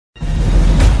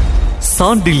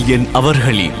சாண்டில்யன்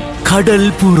அவர்களின் கடல்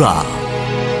புறா.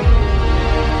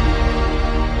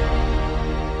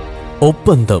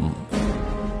 ஒப்பந்தம்.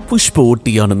 புஷ்ப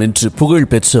ஒட்டியானம் என்று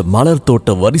புகழ்பெற்ற மலர்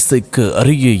தோட்ட வரிசைக்கு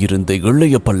அருகே இருந்த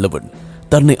இளைய பல்லவன்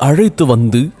தன்னை அழைத்து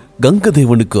வந்து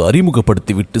கங்கதேவனுக்கு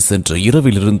அறிமுகப்படுத்திவிட்டு சென்ற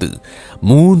இரவிலிருந்து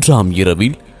 3ஆம்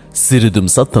இரவில்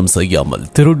சிறிதும் சத்தம் செய்யாமல்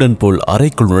திருடன் போல்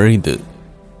அறைக்குள் நுழைந்து,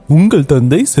 உங்கள்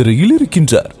தந்தை சிறையில்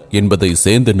இருக்கின்றார் என்பதை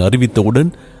சேந்தன் அறிவித்தவுடன்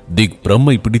திக்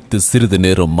பிரம்மை பிடித்து சிறிது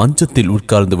நேரம் மஞ்சத்தில்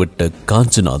உட்கார்ந்து விட்ட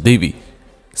காஞ்சனா தேவி,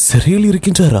 சிறையில்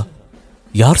இருக்கின்றாரா?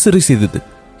 யார் சிறை செய்தது?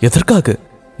 எதற்காக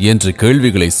என்ற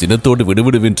கேள்விகளை சினத்தோடு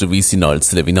விடுவிடுவென்று வீசினாள்.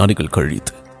 சில வினாடிகள்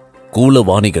கழித்து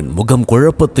கூலவாணிகன் முகம்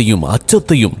குழப்பத்தையும்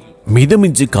அச்சத்தையும்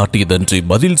மிதமிஞ்சி காட்டியதன்றி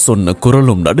பதில் சொன்ன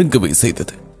குரலும் நடுங்கவே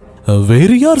செய்தது.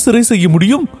 வேறு யார் சிறை செய்ய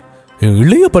முடியும்?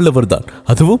 இளைய பல்லவர்தான்,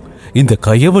 அதுவும் இந்த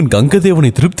கயவன் கங்கதேவனை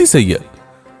திருப்தி செய்ய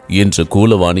என்ற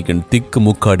கூலவாணிகன் திக்கு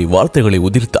முக்காடி வார்த்தைகளை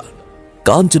உதிர்த்தான்.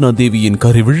 காஞ்சனா தேவியின்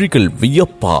கருவிழிகள்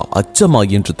வியப்பா அச்சமா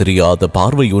என்று தெரியாத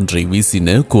பார்வை ஒன்றை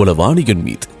வீசின கூலவாணிகன்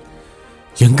மீது.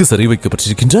 எங்கு சிறை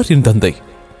வைக்கப்பட்டிருக்கின்றார் என் தந்தை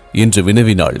என்று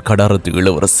வினவினாள் கடாரத்து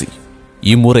இளவரசி.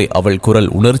 இம்முறை அவள் குரல்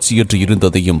உணர்ச்சியற்று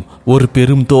இருந்ததையும் ஒரு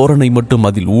பெரும் தோரணை மட்டும்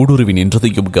அதில் ஊடுருவி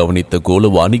நின்றதையும் கவனித்த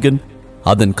கூலவாணிகன்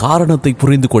அதன் காரணத்தை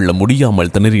புரிந்து கொள்ள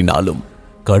முடியாமல் திணறினாலும்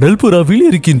கடல்புறாவில்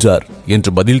இருக்கின்றார் என்று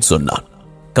பதில் சொன்னான்.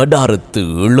 கடாரத்து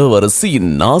இளவரசியின்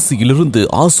நாசியிலிருந்து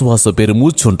ஆசுவாச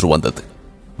பெருமூச்சொன்று வந்தது.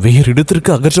 வேறு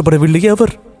இடத்திற்கு அகற்றப்படவில்லையே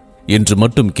அவர் என்று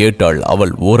மட்டும் கேட்டாள்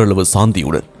அவள் ஓரளவு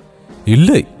சாந்தியுடன்.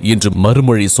 இல்லை என்று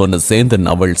மறுமொழி சொன்ன சேந்தன்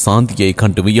அவள் சாந்தியை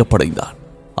கண்டு வியப்படைந்தான்.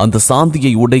 அந்த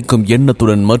சாந்தியை உடைக்கும்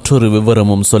எண்ணத்துடன் மற்றொரு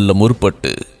விவரமும் சொல்ல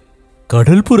முற்பட்டு,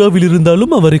 கடல்புறாவில்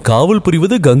இருந்தாலும் அவரை காவல்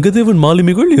புரிவது கங்கதேவன்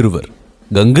மாலுமிகள் இருவர்.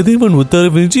 கங்கதேவன்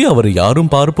உத்தரவின்றி அவரை யாரும்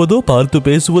பார்ப்பதோ பார்த்து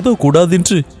பேசுவதோ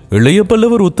கூடாதென்று இளைய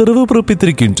பல்லவர் உத்தரவு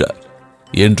பிறப்பித்திருக்கின்றார்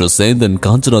என்று சேந்தன்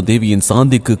காஞ்சனா தேவியின்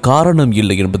சாந்திக்கு காரணம்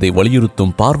இல்லை என்பதை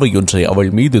வலியுறுத்தும் பார்வையொன்றை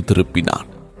அவள் மீது திருப்பினான்.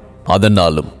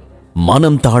 அதனாலும்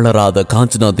மனம் தாளராத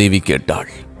காஞ்சனா தேவி கேட்டாள்,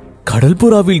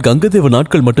 கடல்புறாவில் கங்கதேவன்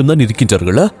ஆட்கள் மட்டும்தான்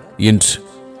இருக்கின்றார்களா என்று.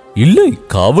 இல்லை,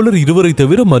 காவலர் 2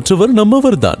 தவிர மற்றவர்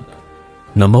நம்மவர்தான்.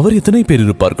 நம்மவர் எத்தனை பேர்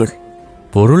இருப்பார்கள்?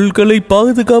 பொருள்களை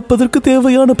பாதுகாப்பதற்கு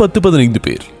தேவையான 10-15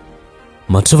 பேர்.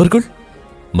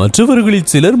 மற்றவர்களில்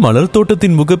சிலர் மலர்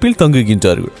தோட்டத்தின் முகப்பில்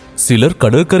தங்குகின்றார்கள், சிலர்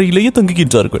கடற்கரையிலேயே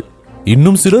தங்குகின்றார்கள்,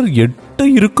 இன்னும் சிலர் எட்ட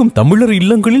இருக்கும் தமிழர்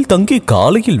இல்லங்களில் தங்கி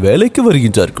காலையில் வேலைக்கு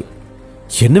வருகின்றார்கள்.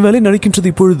 என்ன வேலை நடக்கின்றது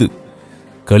இப்பொழுது?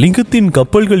 கலிங்கத்தின்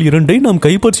கப்பல்கள் 2 நாம்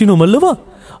கைப்பற்றினோம் அல்லவா?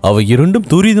 அவை 2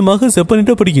 துரிதமாக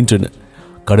செப்பனிடப்படுகின்றன.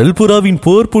 கடல்புறாவின்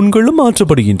போர் புண்களும்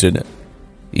மாற்றப்படுகின்றன.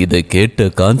 இதை கேட்ட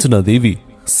காஞ்சனா தேவி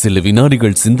சில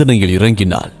வினாடிகள் சிந்தனையில்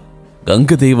இறங்கினாள்.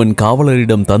 கங்கதேவன்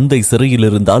காவலரிடம் தந்தை சிறையில்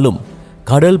இருந்தாலும்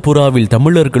கடல்புறாவில்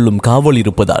தமிழர்களும் காவல்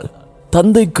இருப்பதால்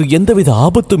தந்தைக்கு எந்தவித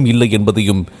ஆபத்தும் இல்லை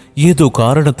என்பதையும் ஏதோ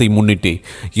காரணத்தை முன்னிட்டே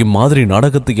இம்மாதிரி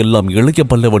நாடகத்தை எல்லாம் இளைய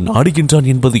பல்லவன் ஆடுகின்றான்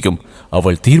என்பதையும்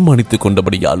அவள் தீர்மானித்துக்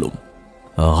கொண்டபடியாலும்,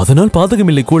 அதனால்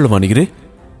பாதகமில்லை கூலவாணிகரே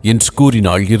என்று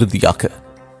கூறினாள். இறுதியாக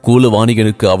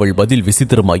கூலவாணிகனுக்கு அவள் பதில்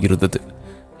விசித்திரமாயிருந்தது.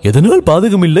 எதனால்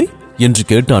பாதகமில்லை என்று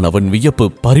கேட்டான் அவன் வியப்பு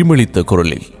பரிமளித்த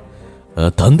குரலில்.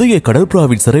 தந்தையை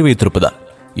கடற்புறாவில் சிறை வைத்திருப்பதா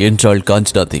என்றாள்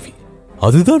காஞ்சனா தேவி.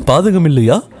 அதுதான்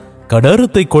பாதகமில்லையா?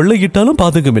 கடாரத்தை கொள்ளையிட்டாலும்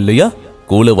பாதகமில்லையா?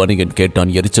 கூலவாணிகன்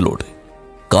கேட்டான் எரிச்சலோடு.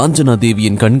 காஞ்சனா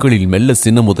தேவியின் கண்களில் மெல்ல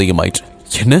சின்னம் உதயமாயிற்று.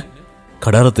 என்ன,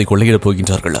 கடாரத்தை கொள்ளையிடப்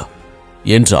போகின்றார்களா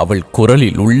என்று அவள்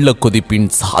குரலில் உள்ள கொதிப்பின்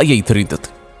சாயை தெரிந்தது.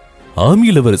 ஆம்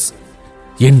இளவரசி,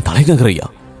 என் தலைநகரையா?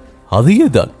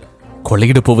 அதையேதான்.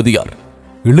 கொள்ளையிடப் போவது யார்?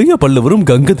 இளைய பல்லவரும்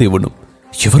கங்கதேவனும்.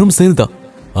 இவரும் சேர்ந்தா?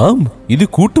 ஆம், இது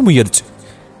கூட்டு முயற்சி.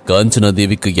 காஞ்சனா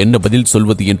தேவிக்கு என்ன பதில்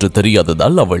சொல்வது என்று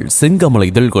தெரியாததால் அவள் செங்கமல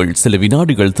இதழ்கள் சில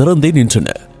வினாடிகள் திறந்தே நின்றன.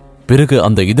 பிறகு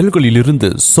அந்த இதழ்களிலிருந்து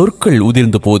சொற்கள்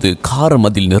உதிர்ந்த போது காரம்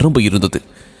அதில் நிரம்ப இருந்தது.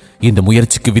 இந்த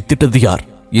முயற்சிக்கு வித்திட்டது யார்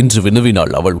என்று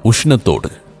வினவினாள் அவள்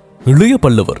உஷ்ணத்தோடு. இளைய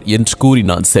பல்லவர் என்று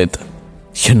கூறினான் சேந்தன்.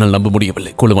 என்னால் நம்ப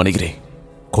முடியவில்லை கூலவாணிகரே.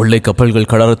 கொள்ளை கப்பல்கள்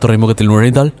கடற்கரை துறைமுகத்தில்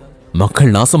நுழைந்தால்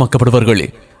மக்கள் நாசமாக்கப்படுவார்களே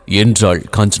என்றாள்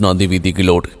காஞ்சனா தேவி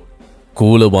திகிலோடு.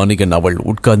 கூலவாணிகன் அவள்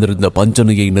உட்கார்ந்திருந்த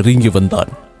பஞ்சனையை நெருங்கி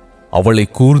வந்தான். அவளை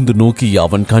கூர்ந்து நோக்கிய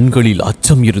அவன் கண்களில்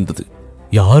அச்சம் இருந்தது.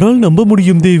 யாரால் நம்ப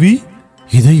முடியும் தேவி?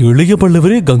 இதை இளைய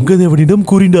பல்லவரே கங்கதேவனிடம்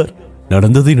கூறினார்.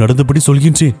 நடந்ததை நடந்தபடி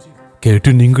சொல்கின்றேன்,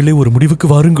 கேட்டு நீங்களே ஒரு முடிவுக்கு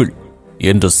வாருங்கள்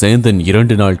என்று சேந்தன்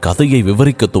 2 நாள் கதையை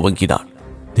விவரிக்க துவங்கினான்.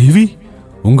 தேவி,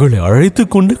 உங்களை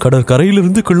அழைத்துக் கொண்டு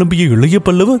கடற்கரையிலிருந்து கிளம்பிய இளைய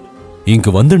பல்லவர்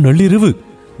இங்கு வந்த நள்ளிரவு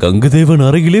கங்கதேவன்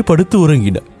அறையிலே படுத்து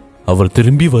உறங்கினார். அவர்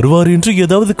திரும்பி வருவார் என்று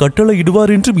ஏதாவது கட்டளை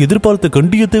இடுவார் என்றும் எதிர்பார்த்த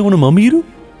கண்டியத்தேவனும் அமீரும்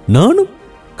நானும்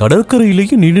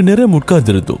கடற்கரையிலேயே நீண்ட நேரம்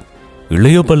உட்கார்ந்திருந்தோம்.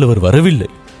 இளைய பல்லவர் வரவில்லை.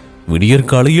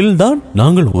 விடியற்காலையில் தான்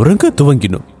நாங்கள் உறங்க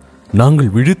துவங்கினோம். நாங்கள்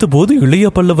விழித்த போது இளைய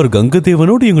பல்லவர்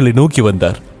கங்கதேவனோடு எங்களை நோக்கி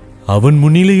வந்தார். அவன்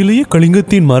முன்னிலையிலேயே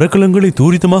கலிங்கத்தின் மரக்கலங்களை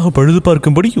தூரிதமாக பழுது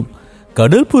பார்க்கும்படியும்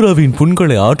கடற்புறாவின்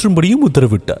புண்களை ஆற்றும்படியும்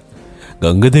உத்தரவிட்டார்.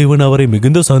 கங்கதேவன் அவரை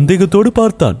மிகுந்த சந்தேகத்தோடு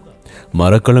பார்த்தான்.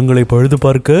 மரக்கலங்களை பழுது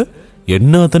பார்க்க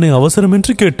என்ன அத்தனை அவசரம்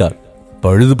என்று கேட்டார்.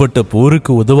 பழுதுபட்ட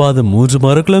போருக்கு உதவாத 3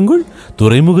 மரக்கலங்கள்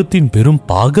துறைமுகத்தின் பெரும்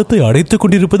பாகத்தை அடைத்துக்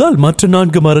கொண்டிருப்பதால் மற்ற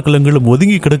 4 மரக்கலங்களும்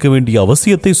ஒதுங்கி கிடக்க வேண்டிய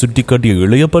அவசியத்தை சுட்டிக்காட்டிய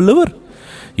இளைய பல்லவர்,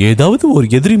 ஏதாவது ஒரு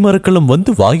எதிரி மரக்கலம்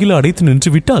வந்து வாயில அடைத்து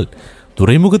நின்றுவிட்டால்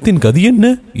துறைமுகத்தின் கதி என்ன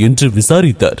என்று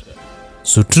விசாரித்தார்.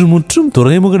 சுற்றுமுற்றும்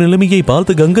துறைமுக நிலைமையை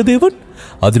பார்த்த கங்கதேவன்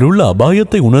அதில் உள்ள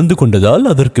அபாயத்தை உணர்ந்து கொண்டதால்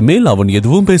அதற்கு மேல் அவன்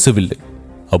எதுவும் பேசவில்லை.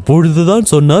 அப்பொழுதுதான்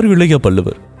சொன்னார் இளைய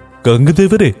பல்லவர்,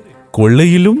 கங்கதேவரே,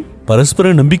 கொள்ளையிலும்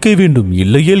பரஸ்பர நம்பிக்கை வேண்டும்,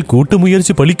 இல்லையேல் கூட்டு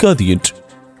முயற்சி பலிக்காது என்று.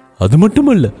 அது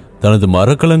மட்டுமல்ல, தனது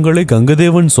மரக்கலங்களை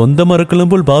கங்கதேவன் சொந்த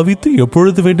மரக்கலம் போல் பாவித்து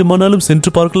எப்பொழுது வேண்டுமானாலும்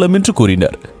சென்று பார்க்கலாம் என்று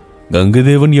கூறினார்.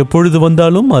 கங்கதேவன் எப்பொழுது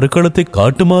வந்தாலும் மரக்கலத்தை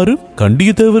காட்டுமாறு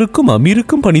கண்டியத்தேவருக்கும்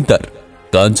அமீருக்கும் பணித்தார்.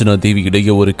 காஞ்சனா தேவி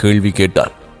இடையே ஒரு கேள்வி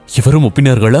கேட்டார். இவரும்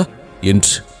ஒப்பினார்களா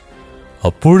என்று.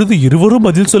 அப்பொழுது இருவரும்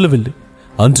பதில் சொல்லவில்லை.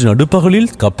 அன்று நடுப்பகலில்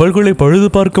கப்பல்களை பழுது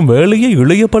பார்க்கும் வேலையை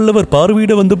இளைய பல்லவர்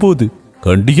பார்வையிட வந்தபோது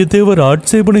கண்டியத்தேவர்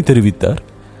ஆட்சேபனை தெரிவித்தார்.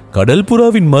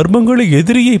 கடல்புறாவின் மர்மங்களை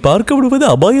எதிரியை பார்க்க விடுவது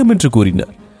அபாயம் என்று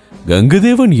கூறினார்.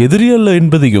 கங்கதேவன் எதிரி அல்ல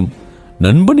என்பதையும்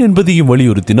நண்பன் என்பதையும்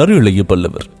வலியுறுத்தினார் இளைய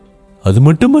பல்லவர். அது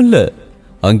மட்டுமல்ல,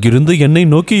 அங்கிருந்து என்னை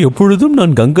நோக்கி எப்பொழுதும்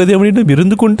நான் கங்கதேவனிடம்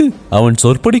இருந்து கொண்டு அவன்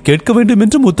சொற்படி கேட்க வேண்டும்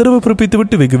என்றும் உத்தரவு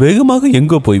பிறப்பித்துவிட்டு வெகு வேகமாக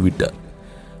எங்கோ போய்விட்டார்.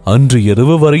 அன்று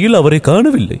இரவு வரையில் அவரை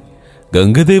காணவில்லை.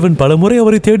 கங்கதேவன் பலமுறை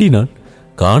அவரை தேடினான்.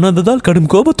 காணாததால்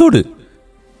கடும் கோபத்தோடு,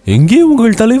 எங்கே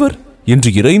உங்கள் தலைவர் என்று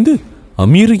இறைந்து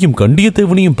அமீரையும்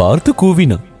கண்டியத்தேவனையும் பார்த்து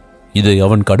கூவினான். இதை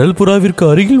அவன் கடல்புறாவிற்கு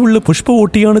அருகில் உள்ள புஷ்ப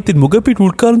ஒட்டியானத்தின் முகப்பில்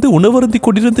உட்கார்ந்து உணவருந்தி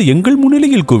கொண்டிருந்த எங்கள்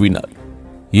முன்னிலையில் கூவினார்.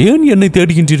 ஏன் என்னை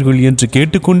தேடுகின்றீர்கள் என்று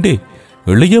கேட்டுக்கொண்டே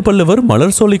இளைய பல்லவர்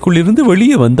மலர் சோலைக்குள்ளிருந்து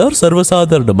வெளியே வந்தார்.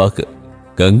 சர்வசாதாரணமாக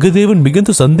கங்கதேவன்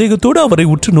மிகுந்த சந்தேகத்தோடு அவரை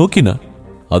உற்று நோக்கினார்.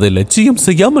 அதை லட்சியம்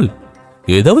செய்யாமல்,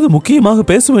 ஏதாவது முக்கியமாக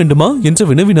பேச வேண்டுமா என்று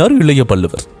வினவினார் இளைய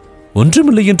பல்லவர்.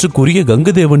 ஒன்றுமில்லை என்று கூறிய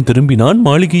கங்கதேவன் திரும்பினான்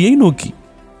மாளிகையை நோக்கி.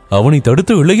 அவனை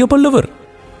தடுத்து இளைய பல்லவர்,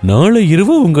 நாளை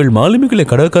இரவு உங்கள் மாலுமிகளை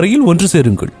கடற்கரையில் ஒன்று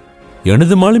சேருங்கள்,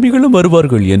 எனது மாலுமிகளும்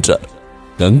வருவார்கள் என்றார்.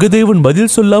 கங்கதேவன்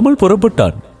பதில் சொல்லாமல்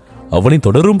புறப்பட்டான். அவனை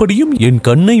தொடரும்படியும் என்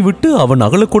கண்ணை விட்டு அவன்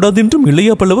அகலக்கூடாது என்றும்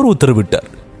இளைய பல்லவர் உத்தரவிட்டார்.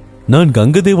 நான்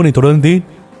கங்கதேவனை தொடர்ந்தேன்,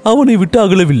 அவனை விட்டு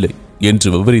அகலவில்லை என்று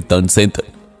விவரித்தான்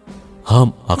சேந்தன்.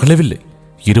 ஆம், அகலவில்லை.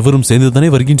 இருவரும் சேர்ந்துதானே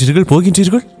வருகின்றீர்கள்,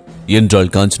 போகின்றீர்கள்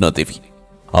என்றாள் காஞ்சனா தேவி.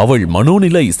 அவள்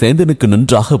மனோநிலை சேந்தனுக்கு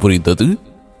நன்றாக புரிந்தது.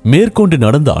 மேற்கொண்டு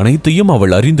நடந்த அனைத்தையும்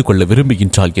அவள் அறிந்து கொள்ள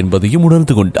விரும்புகின்றாள் என்பதையும்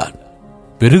உணர்ந்து கொண்டான்.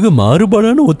 பிறகு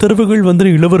மாறுபாடான உத்தரவுகள்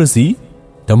வந்தன. இளவரசி,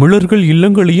 தமிழர்கள்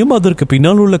இல்லங்களையும் அதற்கு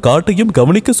பின்னால் உள்ள காட்டையும்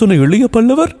கவனிக்க சொன்ன இளைய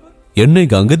பல்லவர் என்னை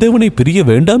கங்கதேவனை பிரிய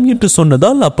வேண்டாம் என்று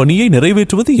சொன்னதால் அப்பணியை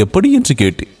நிறைவேற்றுவது எப்படி என்று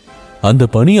கேட்டேன். அந்த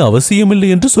பணி அவசியமில்லை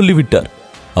என்று சொல்லிவிட்டார்.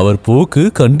 அவர் போக்கு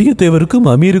கண்டியத்தேவருக்கும்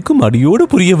அமீருக்கும் அடியோடு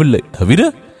புரியவில்லை. தவிர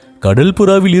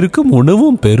கடல்புறாவில் இருக்கும்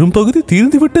உணவும் பெரும் பகுதி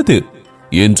தீர்ந்துவிட்டது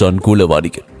என்றான்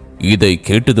கூலவாடிகள். இதை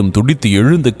கேட்டதும் துடித்து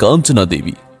எழுந்த காஞ்சனா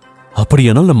தேவி,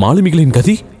 அப்படியானால் நம் மாலுமிகளின்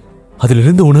கதி,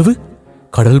 அதிலிருந்த உணவு,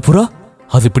 கடல்புறா,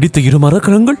 அது பிடித்த 2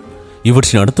 மரக்கலங்கள்,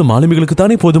 இவற்றின் அடுத்த மாலுமிகளுக்கு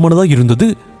தானே போதுமானதாக இருந்தது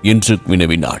என்று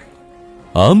வினவினாள்.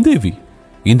 ஆம் தேவி,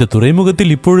 இந்த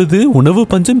துறைமுகத்தில் இப்பொழுது உணவு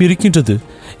பஞ்சம் இருக்கின்றது.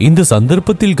 இந்த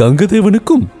சந்தர்ப்பத்தில்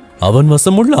கங்கதேவனுக்கும் அவன்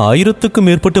வசமுள்ள 1000க்கும்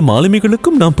மேற்பட்ட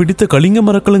மாலுமிகளுக்கும் நாம் பிடித்த கலிங்க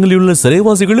மரக்கலங்களில் உள்ள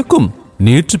சிறைவாசிகளுக்கும்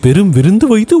நேற்று பெரும் விருந்து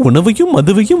வைத்து உணவையும்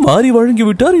மதுவையும் வாரி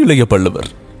வழங்கிவிட்டார் இளைய பல்லவர்.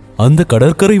 அந்த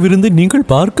கடற்கரை விருந்து நீங்கள்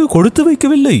பார்க்க கொடுத்து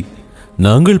வைக்கவில்லை,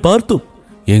 நாங்கள் பார்த்தோம்.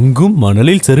 எங்கும்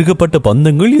மணலில் செருகப்பட்ட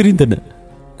பந்தங்கள் எரிந்தன.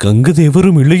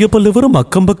 கங்கதேவரும் இளைய பல்லவரும்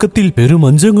அக்கம்பக்கத்தில் பெரும்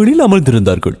அஞ்சங்களில்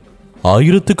அமர்ந்திருந்தார்கள்.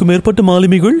 1000க்கும் மேற்பட்ட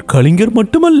மாலுமிகள் கலிங்கர்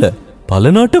மட்டுமல்ல,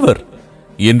 பல நாட்டவர்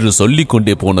என்று சொல்லிக்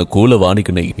கொண்டே போன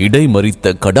கோலவாணிகனை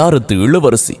இடைமறித்த கடாரத்து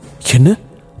இளவரசி, என்ன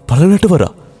பல நாட்டவரா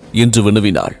என்று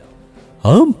வினவினாள்.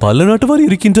 ஆம், பல நாட்டவர்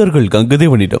இருக்கின்றார்கள்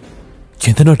கங்கதேவனிடம்.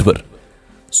 எந்த நாட்டவர்?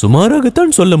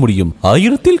 சுமாராகத்தான் சொல்ல முடியும்.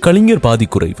 1000ல் கலிங்கர் பாதி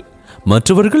குறைவு.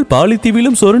 மற்றவர்கள்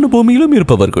பாலித்தீவிலும் சொர்ண பூமியிலும்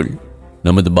இருப்பவர்கள்.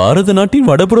 நமது பாரத நாட்டின்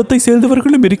வடபுறத்தை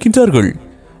சேர்ந்தவர்களும் இருக்கின்றார்கள்.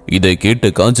 இதை கேட்ட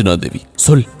காஞ்சனா தேவி,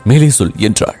 சொல், மேலே சொல்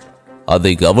என்றாள்.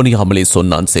 அதை கவனியாமலே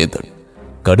சொன்னான் சேந்தன்.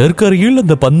 கடற்கரையில்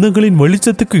அந்த பந்தங்களின்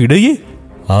வெளிச்சத்துக்கு இடையே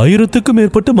 1000க்கும்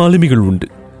மேற்பட்ட மாலுமிகள் உண்டு.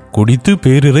 குடித்து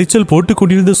பேரிரைச்சல் போட்டுக்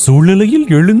கொண்டிருந்த சூழ்நிலையில்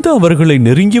எழுந்து அவர்களை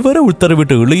நெருங்கி வர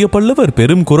உத்தரவிட்ட இளைய பல்லவர்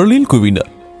பெரும் குரலில்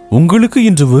குவினார். உங்களுக்கு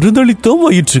இன்று விருந்தளித்தோம்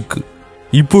வயிற்றுக்கு,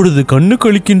 இப்பொழுது கண்ணு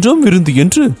கழிக்கின்றோம் விருந்து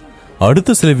என்று.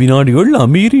 அடுத்த சில வினாடிகள்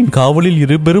அமீரின் காவலில்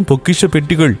 2 பெரும் பொக்கிஷ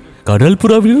பெட்டிகள்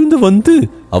கடல்புறாவிலிருந்து வந்து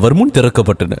அவர் முன்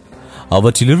திறக்கப்பட்டன.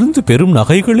 அவற்றிலிருந்து பெரும்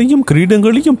நகைகளையும்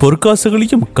கிரீடங்களையும்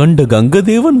பொற்காசுகளையும் கண்ட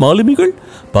கங்கதேவன் மாலுமிகள்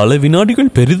பல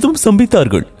வினாடிகள் பெரிதும்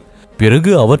சம்பித்தார்கள்.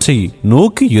 பிறகு அவற்றை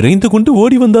நோக்கி இறைந்து கொண்டு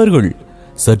ஓடி வந்தார்கள்.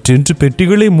 சற்றென்று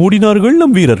பெட்டிகளை மூடினார்கள்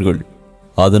நம் வீரர்கள்.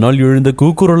 அதனால் எழுந்த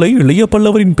கூக்குரலை இளைய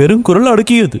பல்லவரின் பெருங்குரல்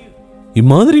அடக்கியது.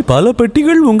 இம்மாதிரி பல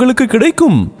பெட்டிகள் உங்களுக்கு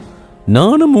கிடைக்கும்.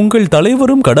 நானும் உங்கள்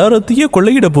தலைவரும் கடாரத்தையே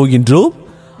கொள்ளையிடப் போகின்றோம்.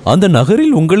 அந்த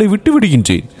நகரில் உங்களை விட்டு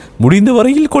விடுகின்றேன். முடிந்த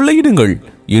வரையில் கொள்ளையிடுங்கள்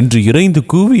என்று இறைந்து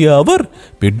கூவிய அவர்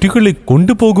பெட்டிகளை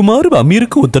கொண்டு போகுமாறு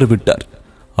அமீருக்கு உத்தரவிட்டார்.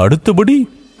 அடுத்தபடி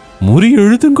முறி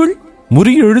எழுதுங்கள்,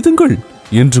 முறி எழுதுங்கள்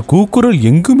என்று கூக்குரல்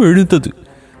எங்கும் எழுந்தது.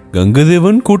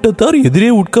 கங்கதேவன் கூட்டத்தார் எதிரே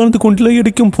உட்கார்ந்து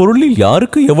கொள்ளையடிக்கும் பொருளில்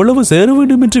யாருக்கு எவ்வளவு சேர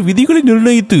வேண்டும் என்று விதிகளை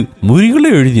நிர்ணயித்து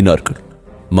முறிகளை எழுதினார்கள்.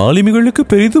 மாலுமிகளுக்கு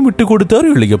பெரிதும் விட்டு கொடுத்தார்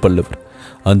இளைய பல்லவர்.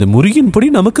 அந்த முறியின்படி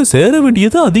நமக்கு சேர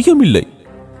வேண்டியது அதிகம் இல்லை.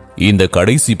 இந்த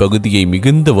கடைசி பகுதியை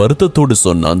மிகுந்த வருத்தத்தோடு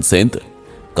சொன்னான் சேந்தன்.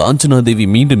 காஞ்சனாதேவி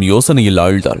மீண்டும் யோசனையில்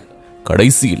ஆழ்ந்தாள்.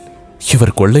 கடைசியில்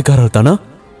இவர் கொள்ளைக்காரர் தானா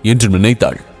என்று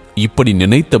நினைத்தாள். இப்படி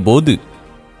நினைத்த போது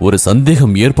ஒரு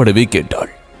சந்தேகம் ஏற்படவே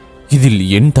கேட்டாள். இதில்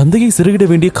என் தந்தையை சிறையிட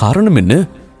வேண்டிய காரணம் என்ன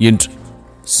என்று.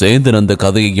 சேந்தன் அந்த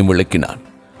கதையையும் விளக்கினான்.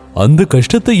 அந்த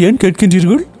கஷ்டத்தை ஏன்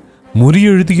கேட்கின்றீர்கள்? முறி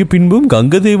எழுதிய பின்பும்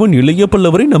கங்கதேவன் இளைய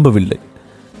பல்லவரை நம்பவில்லை.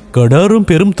 கடாரும்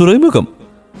பெரும் துறைமுகம்,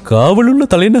 காவலுள்ள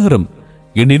தலைநகரம்,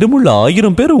 என்னிடம் உள்ள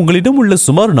 1000 பேர், உங்களிடம் உள்ள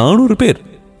சுமார் 400 பேர்,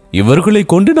 இவர்களை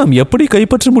கொண்டு நாம் எப்படி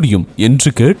கைப்பற்ற முடியும் என்று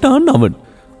கேட்டான் அவன்.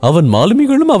 அவன்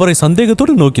மாலுமிகளும் அவரை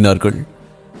சந்தேகத்தோடு நோக்கினார்கள்.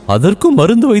 அதற்கும்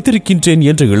மருந்து வைத்திருக்கின்றேன்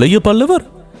என்ற இளைய பல்லவர்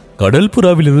கடல்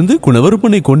புறாவிலிருந்து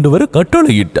குணவர்மனை கொண்டு வர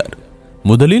கட்டளையிட்டார்.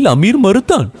 முதலில் அமீர்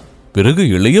மறுத்தான். பிறகு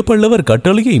இளைய பல்லவர்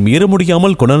கட்டளையை மீற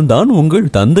முடியாமல் கொணர்ந்தான் உங்கள்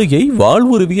தந்தையை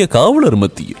வாழ்வுருவிய காவலர்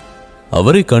மத்தியில்.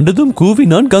 அவரை கண்டதும்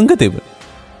கூவினான் கங்கதேவன்.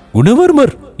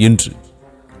 குணவர்மர் என்று.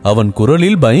 அவன்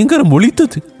குரலில் பயங்கரம்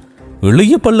ஒலித்தது.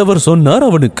 இளைய பல்லவர் சொன்னார்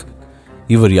அவனுக்கு,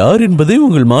 இவர் யார் என்பதை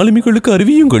உங்கள் மாலுமிகளுக்கு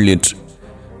அறிவியுங்கள் என்று.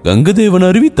 கங்கதேவன்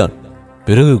அறிவித்தான்.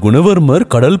 பிறகு குணவர்மர்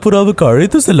கடல் புறாவுக்கு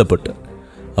அழைத்து செல்லப்பட்டார்.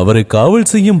 அவரை காவல்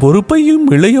செய்யும் பொறுப்பையும்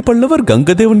இளைய பல்லவர்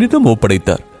கங்கதேவனிடம்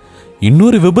ஒப்படைத்தார்.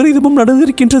 இன்னொரு விபரீதமும்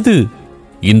நடந்திருக்கின்றது.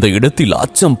 இந்த இடத்தில்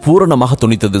அச்சம் பூரணமாக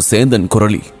துணித்தது சேந்தன்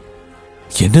குரலில்.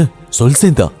 என்ன சொல்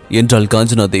சேந்தா என்றாள்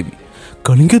காஞ்சனாதேவி.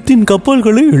 கலிங்கத்தின்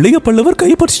கப்பல்களை இளைய பல்லவர்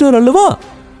கைப்பற்றினார் அல்லவா?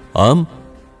 ஆம்,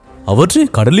 அவற்றை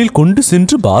கடலில் கொண்டு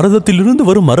சென்று பாரதத்திலிருந்து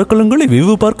வரும் மரக்கலங்களை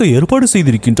வேவு பார்க்க ஏற்பாடு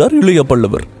செய்திருக்கின்றார் இளைய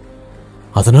பல்லவர்.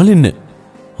 அதனால் என்ன?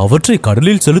 அவற்றை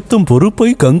கடலில் செலுத்தும் பொறுப்பை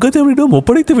கங்கதேவனிடம்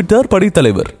ஒப்படைத்து விட்டார்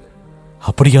படைத்தலைவர்.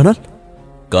 அப்படியானால்?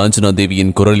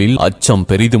 காஞ்சனாதேவியின் குரலில் அச்சம்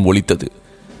பெரிதும் ஒலித்தது.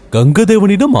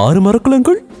 கங்கதேவனிடம் 6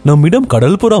 மரக்கலங்கள், நம்மிடம்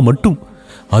கடல் புறா மட்டும்,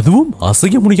 அதுவும்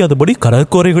அசைய முடியாதபடி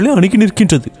கடற்கோரைகளை அணுகி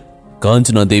நிற்கின்றது.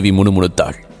 காஞ்சனாதேவி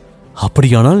முணுமுணுத்தாள்.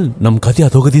 அப்படியானால் நம் கதை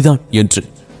அதோகதிதான் என்று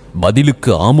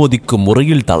பதிலுக்கு ஆமோதிக்கும்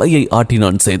முறையில் தலையை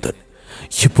ஆட்டினான் சேந்தன்.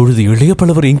 இப்பொழுது இளைய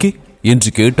பல்லவர் எங்கே என்று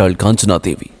கேட்டாள்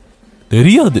காஞ்சனாதேவி.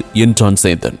 தெரியாது என்றான்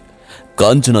சேந்தன்.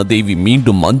 காஞ்சனாதேவி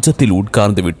மீண்டும் மஞ்சத்தில்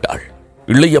உட்கார்ந்து விட்டாள்.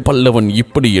 இளைய பல்லவன்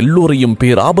இப்படி எல்லோரையும்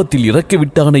பேராபத்தில்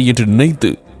இறக்கிவிட்டானே என்று நினைத்து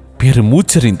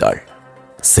பெருமூச்சறிந்தாள்.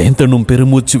 சேந்தனும்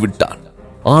பெருமூச்சு விட்டான்.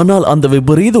 ஆனால் அந்த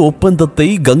விபரீத ஒப்பந்தத்தை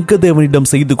கங்கதேவனிடம்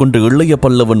செய்து கொண்ட இளைய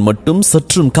பல்லவன் மட்டும்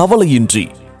சற்றும் கவலையின்றி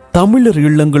தமிழர்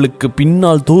இல்லங்களுக்கு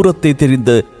பின்னால் தூரத்தை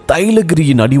தெரிந்த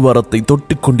தைலகிரியின் அடிவாரத்தை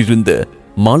தொட்டுக் கொண்டிருந்த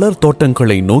மலர்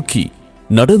தோட்டங்களை நோக்கி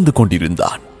நடந்து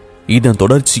கொண்டிருந்தான். இதன்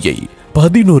தொடர்ச்சியை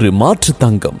 11 மாற்று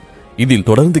தங்கம் இதில்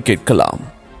தொடர்ந்து கேட்கலாம்.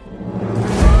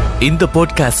 இந்த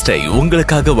பாட்காஸ்டை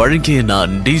உங்களுக்காக வழங்கிய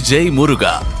நான் டிஜே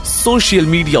முருகா. சோசியல்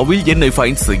மீடியாவில் என்னை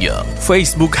ஃபைண்ட் செய்ய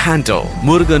Facebook ஹேண்டில்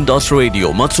murugan.radio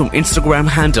மற்றும் Instagram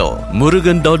ஹேண்டில்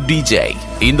murugan.dj.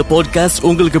 இந்த பாட்காஸ்ட்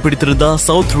உங்களுக்கு பிடித்திருந்தா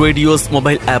சவுத் ரேடியோஸ்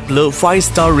மொபைல் ஆப்ல 5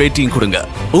 ஸ்டார் ரேட்டிங் கொடுங்க.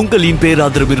 உங்களின்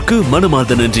பேராதரவிற்கு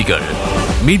மனமார்ந்த நன்றிகள்.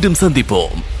 மீண்டும்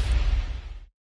சந்திப்போம்.